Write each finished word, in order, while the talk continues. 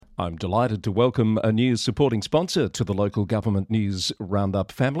I'm delighted to welcome a new supporting sponsor to the Local Government News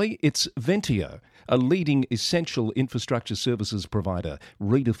Roundup family. It's Ventia, a leading essential infrastructure services provider,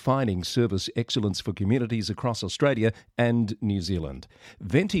 redefining service excellence for communities across Australia and New Zealand.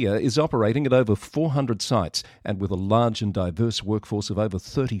 Ventia is operating at over 400 sites and with a large and diverse workforce of over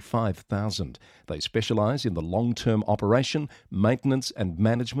 35,000. They specialise in the long-term operation, maintenance and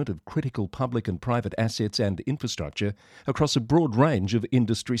management of critical public and private assets and infrastructure across a broad range of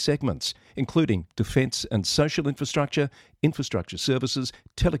industry segments, including defence and social infrastructure, infrastructure services,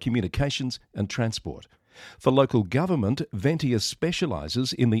 telecommunications and transport. For local government, Ventia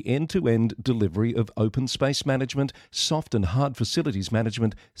specialises in the end-to-end delivery of open space management, soft and hard facilities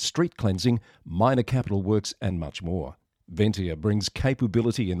management, street cleansing, minor capital works and much more. Ventia brings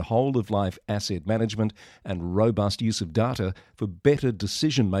capability in whole-of-life asset management and robust use of data for better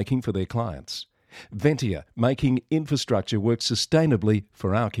decision-making for their clients. Ventia, making infrastructure work sustainably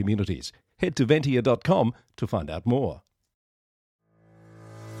for our communities. Head to ventia.com to find out more.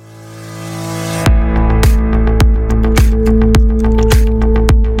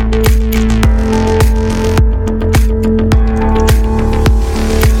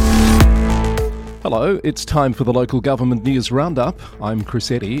 Hello, it's time for the Local Government News Roundup. I'm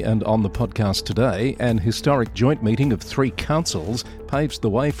Chris Eddy, and on the podcast today, an historic joint meeting of 3 councils paves the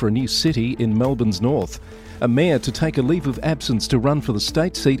way for a new city in Melbourne's north. A mayor to take a leave of absence to run for the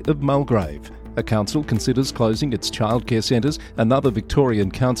state seat of Mulgrave. A council considers closing its childcare centres. Another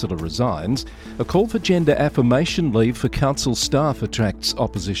Victorian councillor resigns. A call for gender affirmation leave for council staff attracts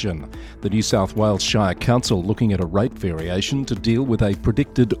opposition. The New South Wales Shire Council looking at a rate variation to deal with a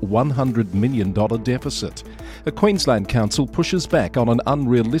predicted $100 million deficit. A Queensland council pushes back on an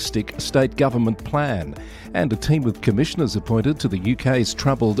unrealistic state government plan. And a team of commissioners appointed to the UK's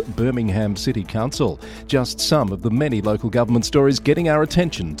troubled Birmingham City Council. Just some of the many local government stories getting our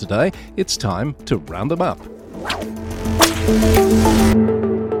attention today. It's time to round them up.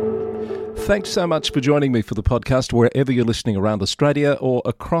 Thanks so much for joining me for the podcast wherever you're listening around Australia or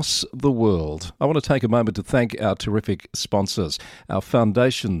across the world. I want to take a moment to thank our terrific sponsors. Our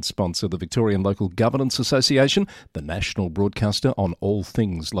foundation sponsor, the Victorian Local Governance Association, the national broadcaster on all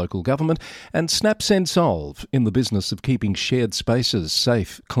things local government, and Snap Send Solve, in the business of keeping shared spaces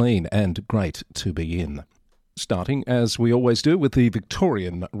safe, clean and great to be in. Starting, as we always do, with the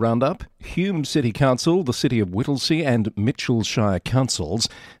Victorian Roundup, Hume City Council, the City of Whittlesea and Mitchell Shire Councils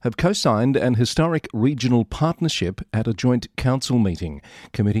have co-signed an historic regional partnership at a joint council meeting,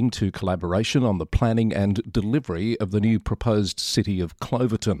 committing to collaboration on the planning and delivery of the new proposed city of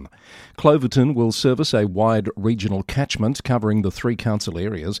Cloverton. Cloverton will service a wide regional catchment covering the 3 council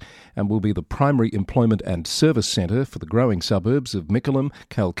areas and will be the primary employment and service centre for the growing suburbs of Mickleham,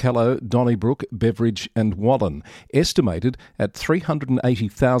 Calcallo, Donnybrook, Beveridge and Wallen, estimated at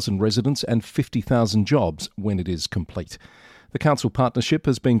 380,000 residents and 50,000 jobs when it is complete. The council partnership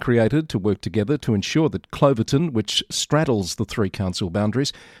has been created to work together to ensure that Cloverton, which straddles the 3 council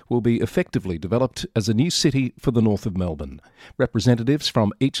boundaries, will be effectively developed as a new city for the north of Melbourne. Representatives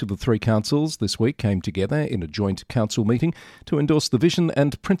from each of the 3 councils this week came together in a joint council meeting to endorse the vision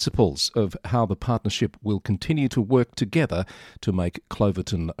and principles of how the partnership will continue to work together to make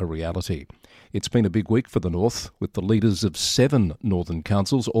Cloverton a reality. It's been a big week for the North, with the leaders of 7 northern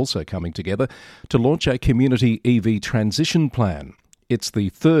councils also coming together to launch a community EV transition plan. It's the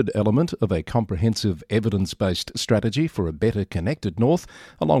third element of a comprehensive evidence-based strategy for a better connected North,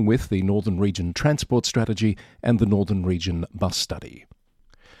 along with the Northern Region Transport Strategy and the Northern Region Bus Study.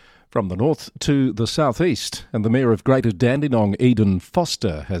 From the north to the southeast, and the Mayor of Greater Dandenong, Eden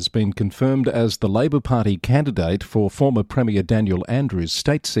Foster, has been confirmed as the Labor Party candidate for former Premier Daniel Andrews'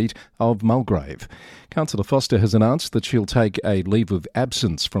 state seat of Mulgrave. Councillor Foster has announced that she'll take a leave of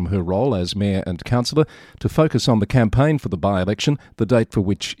absence from her role as Mayor and Councillor to focus on the campaign for the by-election, the date for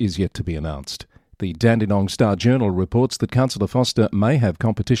which is yet to be announced. The Dandenong Star-Journal reports that Councillor Foster may have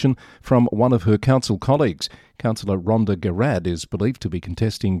competition from one of her council colleagues. Councillor Rhonda Garrad is believed to be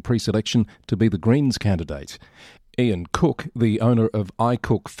contesting pre-selection to be the Greens candidate. Ian Cook, the owner of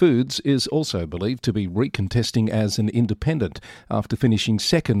iCook Foods, is also believed to be recontesting as an independent after finishing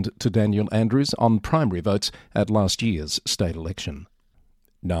second to Daniel Andrews on primary votes at last year's state election.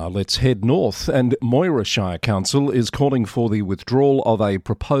 Now let's head north, and Moira Shire Council is calling for the withdrawal of a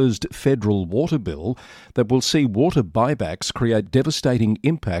proposed federal water bill that will see water buybacks create devastating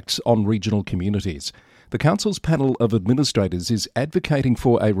impacts on regional communities. The council's panel of administrators is advocating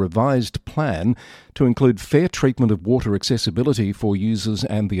for a revised plan to include fair treatment of water accessibility for users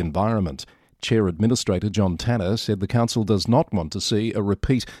and the environment. Chair Administrator John Tanner said the council does not want to see a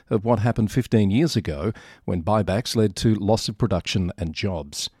repeat of what happened 15 years ago when buybacks led to loss of production and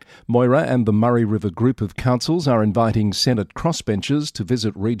jobs. Moira and the Murray River group of councils are inviting Senate crossbenchers to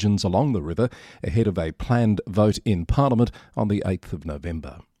visit regions along the river ahead of a planned vote in Parliament on the 8th of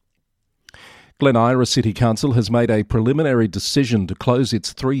November. Glen Eira City Council has made a preliminary decision to close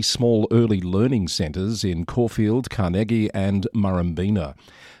its 3 small early learning centres in Caulfield, Carnegie and Murrumbeena.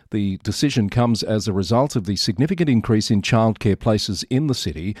 The decision comes as a result of the significant increase in childcare places in the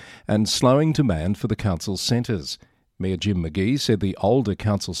city and slowing demand for the council's centres. Mayor Jim Magee said the older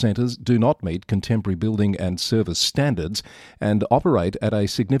council centres do not meet contemporary building and service standards and operate at a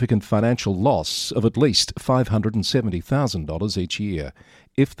significant financial loss of at least $570,000 each year.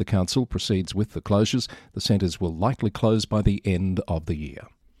 If the council proceeds with the closures, the centres will likely close by the end of the year.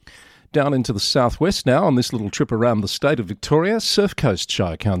 Down into the southwest now, on this little trip around the state of Victoria, Surf Coast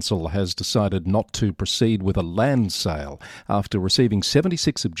Shire Council has decided not to proceed with a land sale after receiving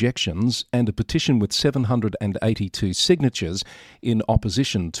 76 objections and a petition with 782 signatures in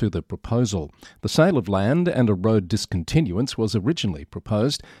opposition to the proposal. The sale of land and a road discontinuance was originally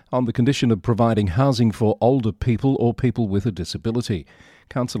proposed on the condition of providing housing for older people or people with a disability.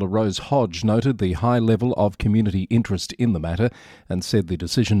 Councillor Rose Hodge noted the high level of community interest in the matter and said the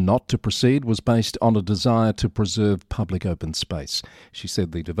decision not to proceed was based on a desire to preserve public open space. She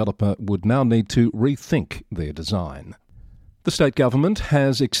said the developer would now need to rethink their design. The state government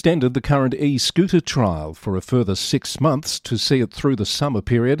has extended the current e-scooter trial for a further 6 months to see it through the summer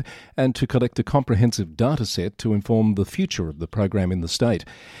period and to collect a comprehensive data set to inform the future of the program in the state.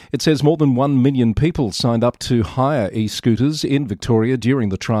 It says more than 1 million people signed up to hire e-scooters in Victoria during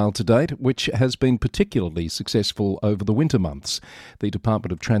the trial to date, which has been particularly successful over the winter months. The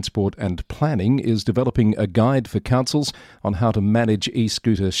Department of Transport and Planning is developing a guide for councils on how to manage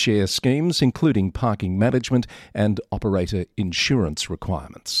e-scooter share schemes, including parking management and operator insurance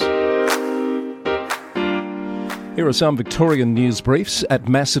requirements. Here are some Victorian news briefs. At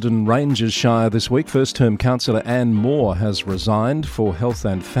Macedon Ranges Shire this week, first-term councillor Anne Moore has resigned for health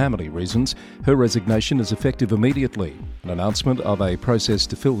and family reasons. Her resignation is effective immediately. An announcement of a process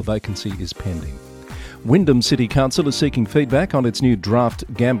to fill the vacancy is pending. Wyndham City Council is seeking feedback on its new draft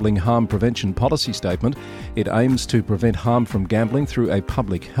gambling harm prevention policy statement. It aims to prevent harm from gambling through a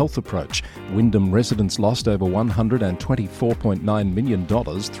public health approach. Wyndham residents lost over $124.9 million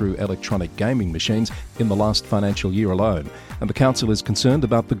through electronic gaming machines in the last financial year alone, and the council is concerned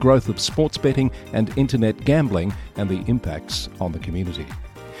about the growth of sports betting and internet gambling and the impacts on the community.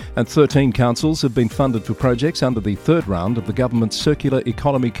 And 13 councils have been funded for projects under the third round of the government's Circular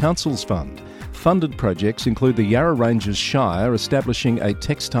Economy Councils Fund. Funded projects include the Yarra Ranges Shire establishing a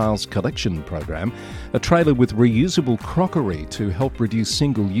textiles collection program, a trailer with reusable crockery to help reduce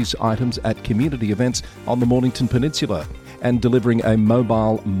single-use items at community events on the Mornington Peninsula, and delivering a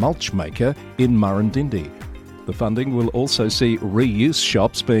mobile mulch maker in Murrindindi. The funding will also see reuse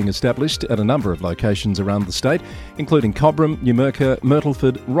shops being established at a number of locations around the state, including Cobram, Numurkah,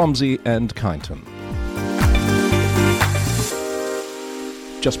 Myrtleford, Romsey and Kyneton.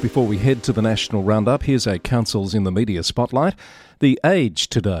 Just before we head to the National Roundup, here's a Councils in the Media Spotlight. The Age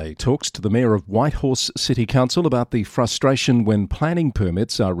today talks to the Mayor of Whitehorse City Council about the frustration when planning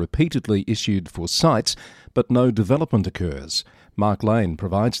permits are repeatedly issued for sites, but no development occurs. Mark Lane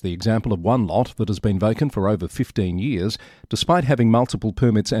provides the example of one lot that has been vacant for over 15 years, despite having multiple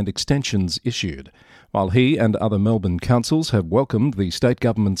permits and extensions issued. While he and other Melbourne councils have welcomed the state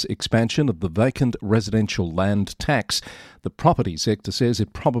government's expansion of the vacant residential land tax, the property sector says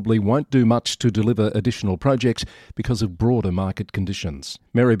it probably won't do much to deliver additional projects because of broader market conditions.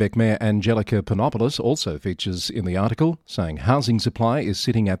 Marybeck Mayor Angelica Panopoulos also features in the article, saying housing supply is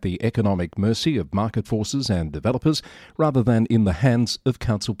sitting at the economic mercy of market forces and developers rather than in the hands of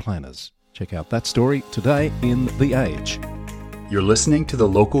council planners. Check out that story today in The Age. You're listening to the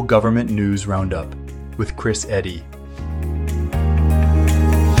Local Government News Roundup with Chris Eddy.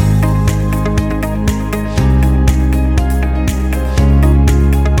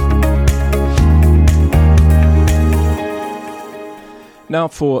 Now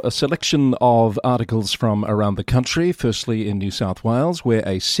for a selection of articles from around the country, firstly in New South Wales, where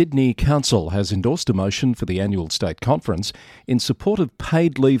a Sydney council has endorsed a motion for the annual state conference in support of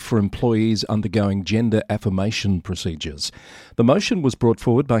paid leave for employees undergoing gender affirmation procedures. The motion was brought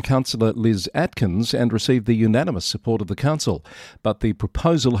forward by Councillor Liz Atkins and received the unanimous support of the council, but the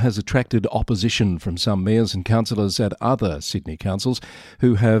proposal has attracted opposition from some mayors and councillors at other Sydney councils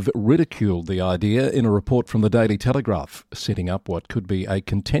who have ridiculed the idea in a report from the Daily Telegraph, setting up what could be a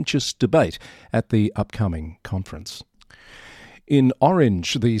contentious debate at the upcoming conference. In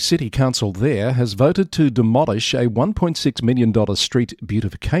Orange, the City Council there has voted to demolish a $1.6 million street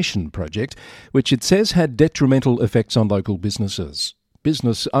beautification project, which it says had detrimental effects on local businesses.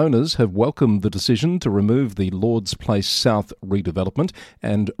 Business owners have welcomed the decision to remove the Lord's Place South redevelopment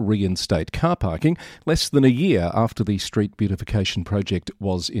and reinstate car parking less than a year after the street beautification project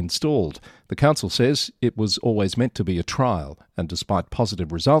was installed. The council says it was always meant to be a trial, and despite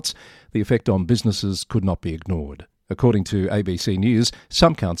positive results, the effect on businesses could not be ignored. According to ABC News,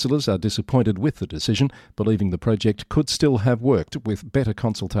 some councillors are disappointed with the decision, believing the project could still have worked with better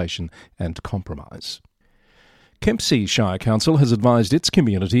consultation and compromise. Kempsey Shire Council has advised its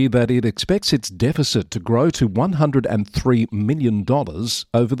community that it expects its deficit to grow to $103 million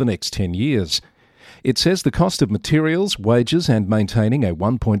over the next 10 years. It says the cost of materials, wages and maintaining a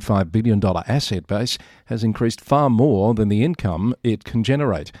 $1.5 billion asset base has increased far more than the income it can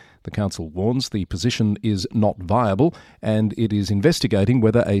generate. The council warns the position is not viable and it is investigating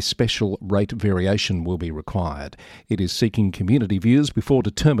whether a special rate variation will be required. It is seeking community views before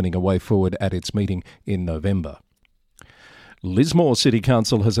determining a way forward at its meeting in November. Lismore City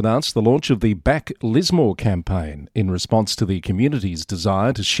Council has announced the launch of the Back Lismore campaign in response to the community's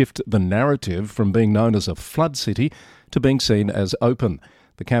desire to shift the narrative from being known as a flood city to being seen as open.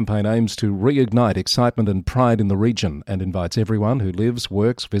 The campaign aims to reignite excitement and pride in the region and invites everyone who lives,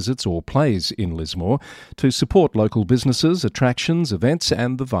 works, visits or plays in Lismore to support local businesses, attractions, events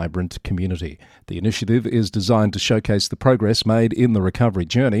and the vibrant community. The initiative is designed to showcase the progress made in the recovery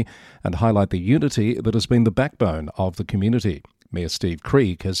journey and highlight the unity that has been the backbone of the community. Mayor Steve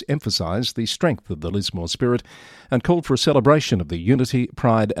Krieg has emphasised the strength of the Lismore spirit and called for a celebration of the unity,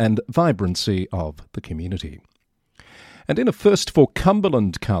 pride and vibrancy of the community. And in a first for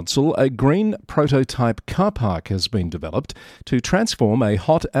Cumberland Council, a green prototype car park has been developed to transform a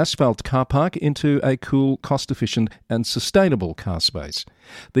hot asphalt car park into a cool, cost-efficient and sustainable car space.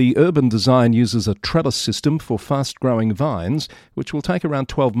 The urban design uses a trellis system for fast-growing vines, which will take around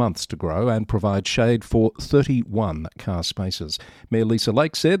 12 months to grow and provide shade for 31 car spaces. Mayor Lisa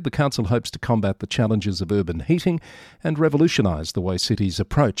Lake said the council hopes to combat the challenges of urban heating and revolutionise the way cities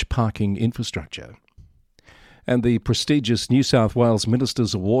approach parking infrastructure. And the prestigious New South Wales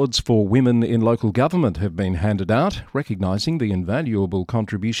Ministers' Awards for Women in Local Government have been handed out, recognising the invaluable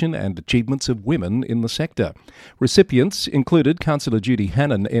contribution and achievements of women in the sector. Recipients included Councillor Judy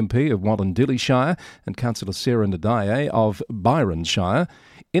Hannan, MP of Wallandilly Shire, and Councillor Sarah Nadaye of Byron Shire.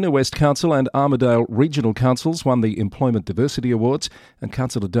 Inner West Council and Armidale Regional Councils won the Employment Diversity Awards, and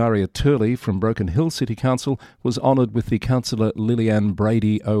Councillor Daria Turley from Broken Hill City Council was honoured with the Councillor Lillian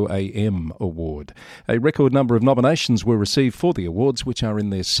Brady OAM Award. A record number of nominations were received for the awards, which are in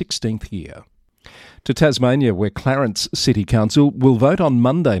their 16th year. To Tasmania, where Clarence City Council will vote on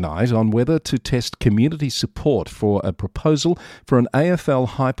Monday night on whether to test community support for a proposal for an AFL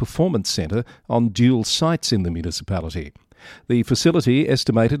High Performance Centre on dual sites in the municipality. The facility,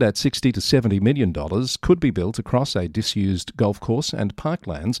 estimated at $60 to $70 million, could be built across a disused golf course and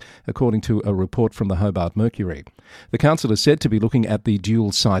parklands, according to a report from the Hobart Mercury. The council is said to be looking at the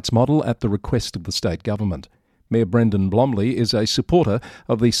dual sites model at the request of the state government. Mayor Brendan Blomley is a supporter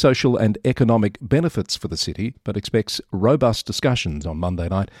of the social and economic benefits for the city, but expects robust discussions on Monday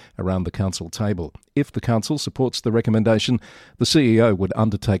night around the council table. If the council supports the recommendation, the CEO would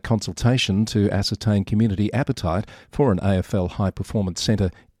undertake consultation to ascertain community appetite for an AFL High Performance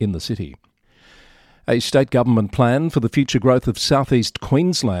Centre in the city. A state government plan for the future growth of southeast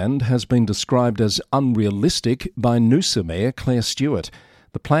Queensland has been described as unrealistic by Noosa Mayor Claire Stewart.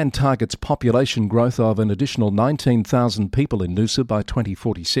 The plan targets population growth of an additional 19,000 people in Noosa by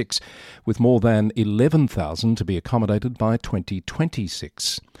 2046, with more than 11,000 to be accommodated by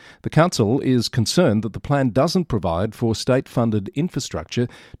 2026. The council is concerned that the plan doesn't provide for state-funded infrastructure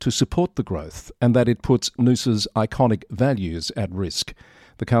to support the growth and that it puts Noosa's iconic values at risk.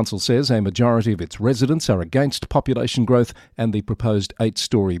 The council says a majority of its residents are against population growth and the proposed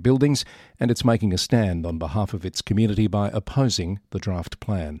 8-storey buildings, and it's making a stand on behalf of its community by opposing the draft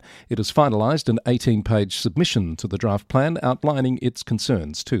plan. It has finalised an 18-page submission to the draft plan outlining its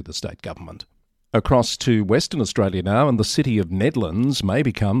concerns to the state government. Across to Western Australia now, and the city of Nedlands may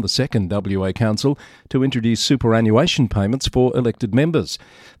become the second WA council to introduce superannuation payments for elected members.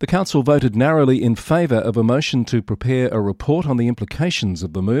 The council voted narrowly in favour of a motion to prepare a report on the implications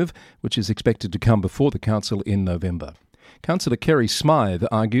of the move, which is expected to come before the council in November. Councillor Kerry Smythe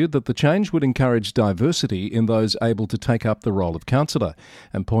argued that the change would encourage diversity in those able to take up the role of councillor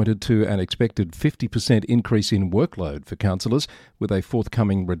and pointed to an expected 50% increase in workload for councillors with a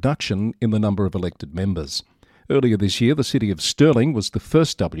forthcoming reduction in the number of elected members. Earlier this year, the City of Stirling was the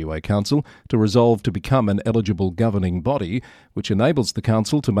first WA council to resolve to become an eligible governing body, which enables the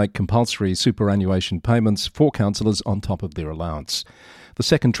council to make compulsory superannuation payments for councillors on top of their allowance. The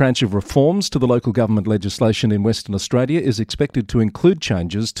second tranche of reforms to the local government legislation in Western Australia is expected to include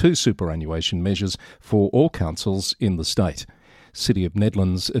changes to superannuation measures for all councils in the state. City of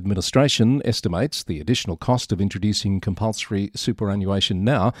Nedlands administration estimates the additional cost of introducing compulsory superannuation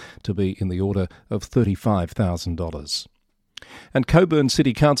now to be in the order of $35,000. And Coburn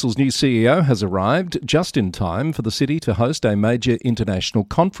City Council's new CEO has arrived just in time for the city to host a major international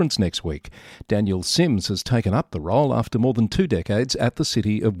conference next week. Daniel Sims has taken up the role after more than 2 decades at the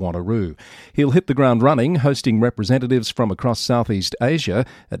city of Wanneroo. He'll hit the ground running, hosting representatives from across Southeast Asia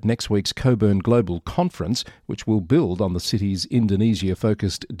at next week's Coburn Global Conference, which will build on the city's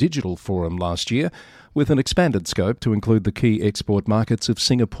Indonesia-focused digital forum last year, with an expanded scope to include the key export markets of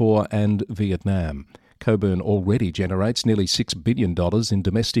Singapore and Vietnam. Coburn already generates nearly $6 billion in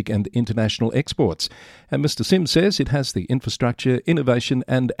domestic and international exports, and Mr Sims says it has the infrastructure, innovation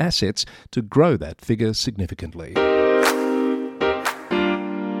and assets to grow that figure significantly.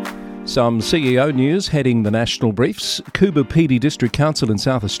 Some CEO news heading the national briefs. Coober Pedy District Council in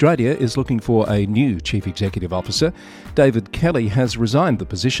South Australia is looking for a new Chief Executive Officer. David Kelly has resigned the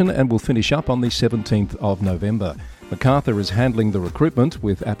position and will finish up on the 17th of November. Macarthur is handling the recruitment,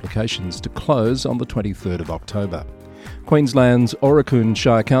 with applications to close on the 23rd of October. Queensland's Orocoon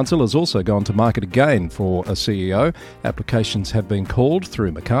Shire Council has also gone to market again for a CEO. Applications have been called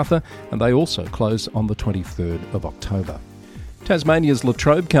through Macarthur and they also close on the 23rd of October. Tasmania's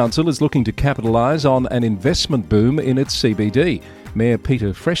Latrobe Council is looking to capitalise on an investment boom in its CBD. Mayor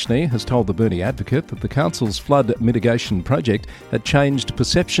Peter Freshney has told the Burnie Advocate that the council's flood mitigation project had changed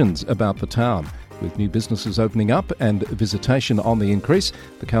perceptions about the town. With new businesses opening up and visitation on the increase,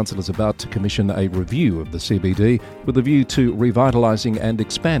 the council is about to commission a review of the CBD with a view to revitalising and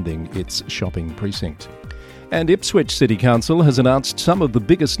expanding its shopping precinct. And Ipswich City Council has announced some of the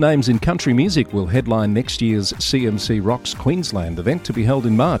biggest names in country music will headline next year's CMC Rocks Queensland event to be held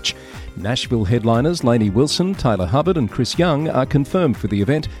in March. Nashville headliners Lainey Wilson, Tyler Hubbard and Chris Young are confirmed for the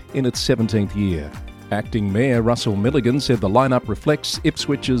event in its 17th year. Acting Mayor Russell Milligan said the lineup reflects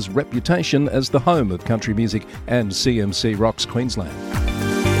Ipswich's reputation as the home of country music and CMC Rocks Queensland.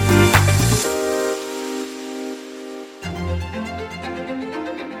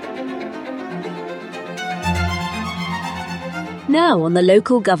 Now on the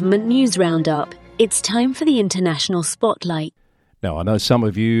local government news roundup, it's time for the International Spotlight. Now, I know some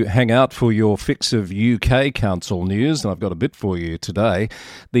of you hang out for your fix of UK Council news, and I've got a bit for you today.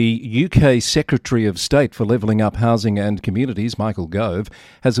 The UK Secretary of State for Levelling Up Housing and Communities, Michael Gove,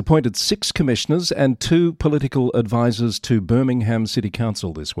 has appointed 6 commissioners and 2 political advisors to Birmingham City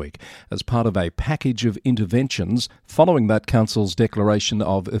Council this week as part of a package of interventions following that council's declaration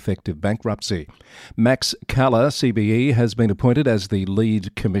of effective bankruptcy. Max Kaller, CBE, has been appointed as the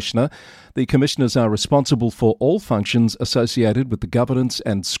lead commissioner. The commissioners are responsible for all functions associated with the governance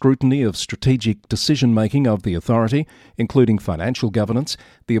and scrutiny of strategic decision-making of the authority, including financial governance,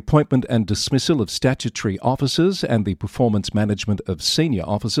 the appointment and dismissal of statutory officers and the performance management of senior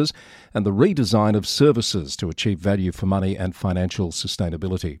officers, and the redesign of services to achieve value for money and financial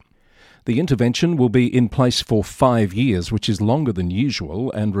sustainability. The intervention will be in place for 5 years, which is longer than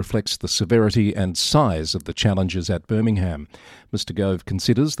usual and reflects the severity and size of the challenges at Birmingham. Mr Gove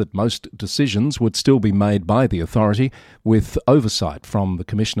considers that most decisions would still be made by the authority with oversight from the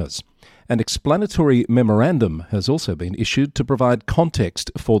commissioners. An explanatory memorandum has also been issued to provide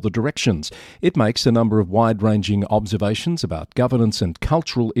context for the directions. It makes a number of wide-ranging observations about governance and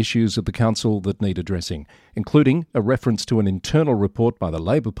cultural issues of the council that need addressing, including a reference to an internal report by the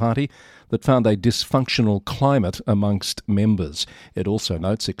Labor Party that found a dysfunctional climate amongst members. It also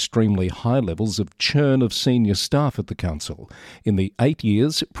notes extremely high levels of churn of senior staff at the council. In the 8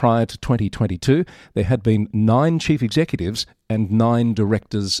 years prior to 2022, there had been 9 chief executives and 9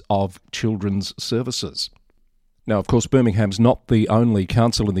 directors of children's services. Now, of course, Birmingham's not the only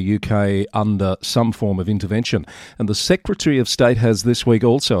council in the UK under some form of intervention, and the Secretary of State has this week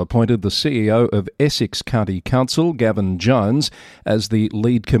also appointed the CEO of Essex County Council, Gavin Jones, as the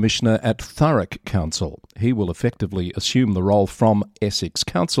lead commissioner at Thurrock Council. He will effectively assume the role from Essex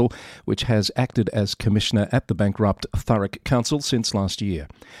Council, which has acted as commissioner at the bankrupt Thurrock Council since last year.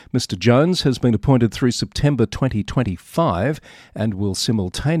 Mr Jones has been appointed through September 2025 and will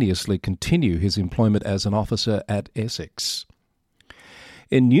simultaneously continue his employment as an officer at Essex.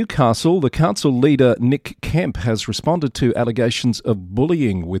 In Newcastle, the council leader Nick Kemp has responded to allegations of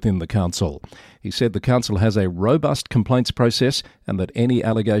bullying within the council. He said the council has a robust complaints process and that any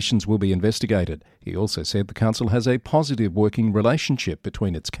allegations will be investigated. He also said the council has a positive working relationship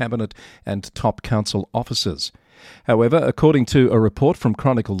between its cabinet and top council officers. However, according to a report from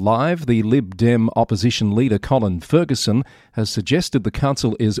Chronicle Live, the Lib Dem opposition leader Colin Ferguson has suggested the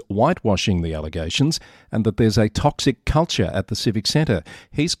council is whitewashing the allegations and that there's a toxic culture at the Civic Centre.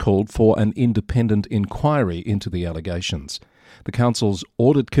 He's called for an independent inquiry into the allegations. The council's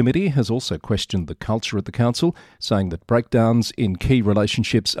audit committee has also questioned the culture at the council, saying that breakdowns in key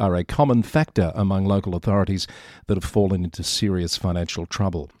relationships are a common factor among local authorities that have fallen into serious financial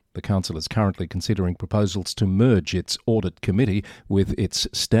trouble. The council is currently considering proposals to merge its audit committee with its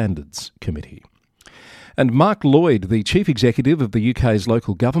standards committee. And Mark Lloyd, the chief executive of the UK's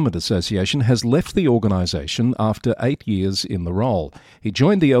Local Government Association, has left the organisation after 8 years in the role. He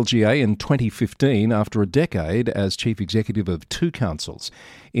joined the LGA in 2015 after a decade as chief executive of 2 councils.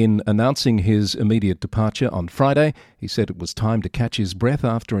 In announcing his immediate departure on Friday, he said it was time to catch his breath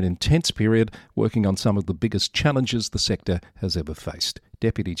after an intense period working on some of the biggest challenges the sector has ever faced.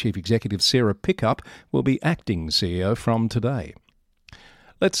 Deputy Chief Executive Sarah Pickup will be acting CEO from today.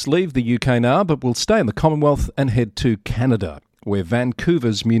 Let's leave the UK now, but we'll stay in the Commonwealth and head to Canada, where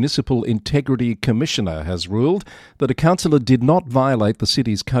Vancouver's Municipal Integrity Commissioner has ruled that a councillor did not violate the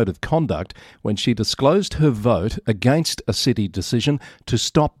city's code of conduct when she disclosed her vote against a city decision to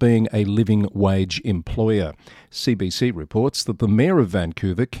stop being a living wage employer. CBC reports that the Mayor of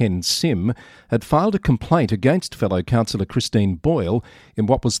Vancouver, Ken Sim, had filed a complaint against fellow councillor Christine Boyle in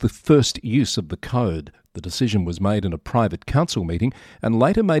what was the first use of the code. The decision was made in a private council meeting and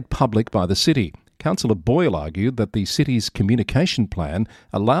later made public by the city. Councillor Boyle argued that the city's communication plan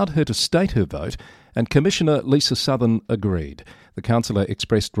allowed her to state her vote, and Commissioner Lisa Southern agreed. The councillor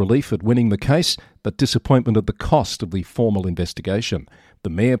expressed relief at winning the case, but disappointment at the cost of the formal investigation. The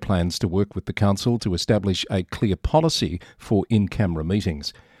Mayor plans to work with the council to establish a clear policy for in-camera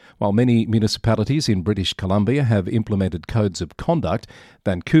meetings. While many municipalities in British Columbia have implemented codes of conduct,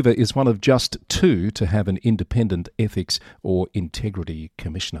 Vancouver is one of just 2 to have an independent ethics or integrity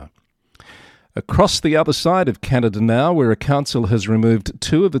commissioner. Across the other side of Canada now, where a council has removed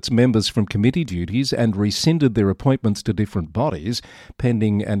 2 of its members from committee duties and rescinded their appointments to different bodies,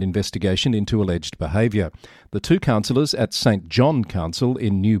 pending an investigation into alleged behaviour. The 2 councillors at St John Council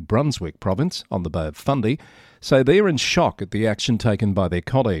in New Brunswick Province, on the Bay of Fundy, say they're in shock at the action taken by their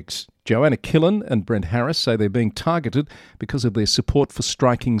colleagues. Joanna Killen and Brent Harris say they're being targeted because of their support for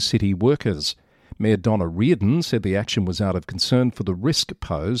striking city workers. Mayor Donna Reardon said the action was out of concern for the risk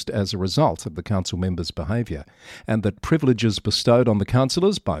posed as a result of the council members' behaviour, and that privileges bestowed on the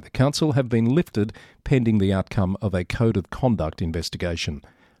councillors by the council have been lifted pending the outcome of a code of conduct investigation.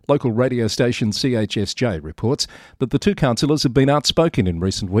 Local radio station CHSJ reports that the 2 councillors have been outspoken in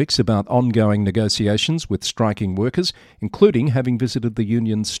recent weeks about ongoing negotiations with striking workers, including having visited the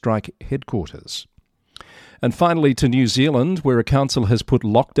union's strike headquarters. And finally to New Zealand, where a council has put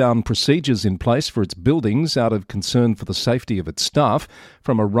lockdown procedures in place for its buildings out of concern for the safety of its staff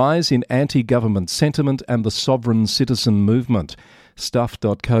from a rise in anti-government sentiment and the sovereign citizen movement.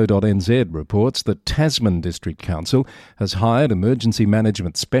 Stuff.co.nz reports that Tasman District Council has hired emergency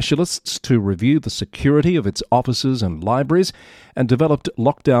management specialists to review the security of its offices and libraries and developed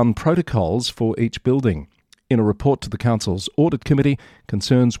lockdown protocols for each building. In a report to the Council's Audit Committee,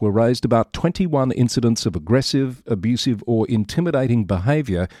 concerns were raised about 21 incidents of aggressive, abusive or intimidating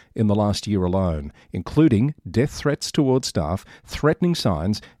behaviour in the last year alone, including death threats towards staff, threatening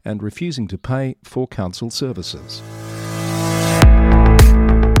signs and refusing to pay for Council services.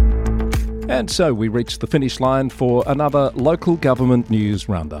 And so we reached the finish line for another Local Government News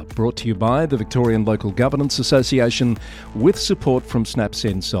Roundup, brought to you by the Victorian Local Governance Association with support from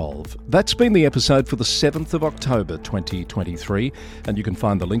SnapSend Solve. That's been the episode for the 7th of October 2023, and you can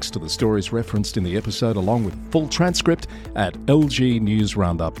find the links to the stories referenced in the episode along with a full transcript at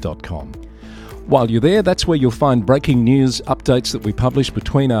lgnewsroundup.com. While you're there, that's where you'll find breaking news updates that we publish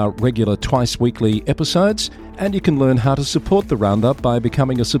between our regular twice-weekly episodes, and you can learn how to support the Roundup by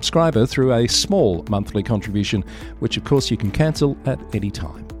becoming a subscriber through a small monthly contribution, which of course you can cancel at any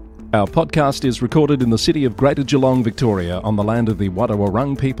time. Our podcast is recorded in the city of Greater Geelong, Victoria, on the land of the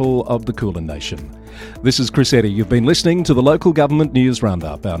Wadawurrung people of the Kulin Nation. This is Chris Eddy. You've been listening to the Local Government News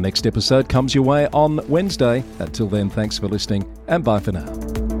Roundup. Our next episode comes your way on Wednesday. Until then, thanks for listening, and bye for now.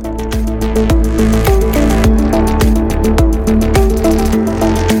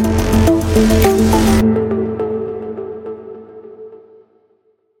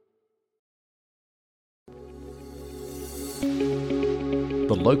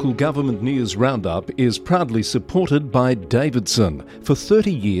 The Local Government News Roundup is proudly supported by Davidson. For 30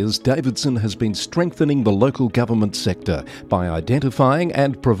 years, Davidson has been strengthening the local government sector by identifying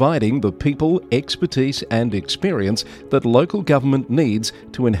and providing the people, expertise and experience that local government needs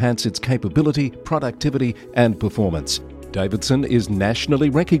to enhance its capability, productivity and performance. Davidson is nationally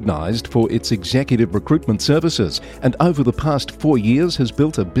recognised for its executive recruitment services and over the past 4 years has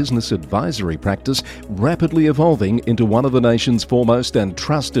built a business advisory practice rapidly evolving into one of the nation's foremost and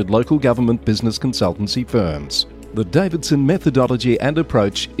trusted local government business consultancy firms. The Davidson methodology and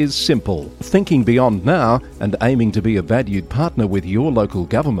approach is simple, thinking beyond now and aiming to be a valued partner with your local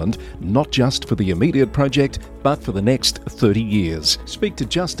government, not just for the immediate project, but for the next 30 years. Speak to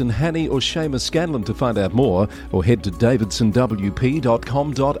Justin Hannay or Seamus Scanlon to find out more, or head to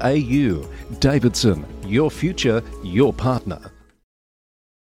davidsonwp.com.au. Davidson, your future, your partner.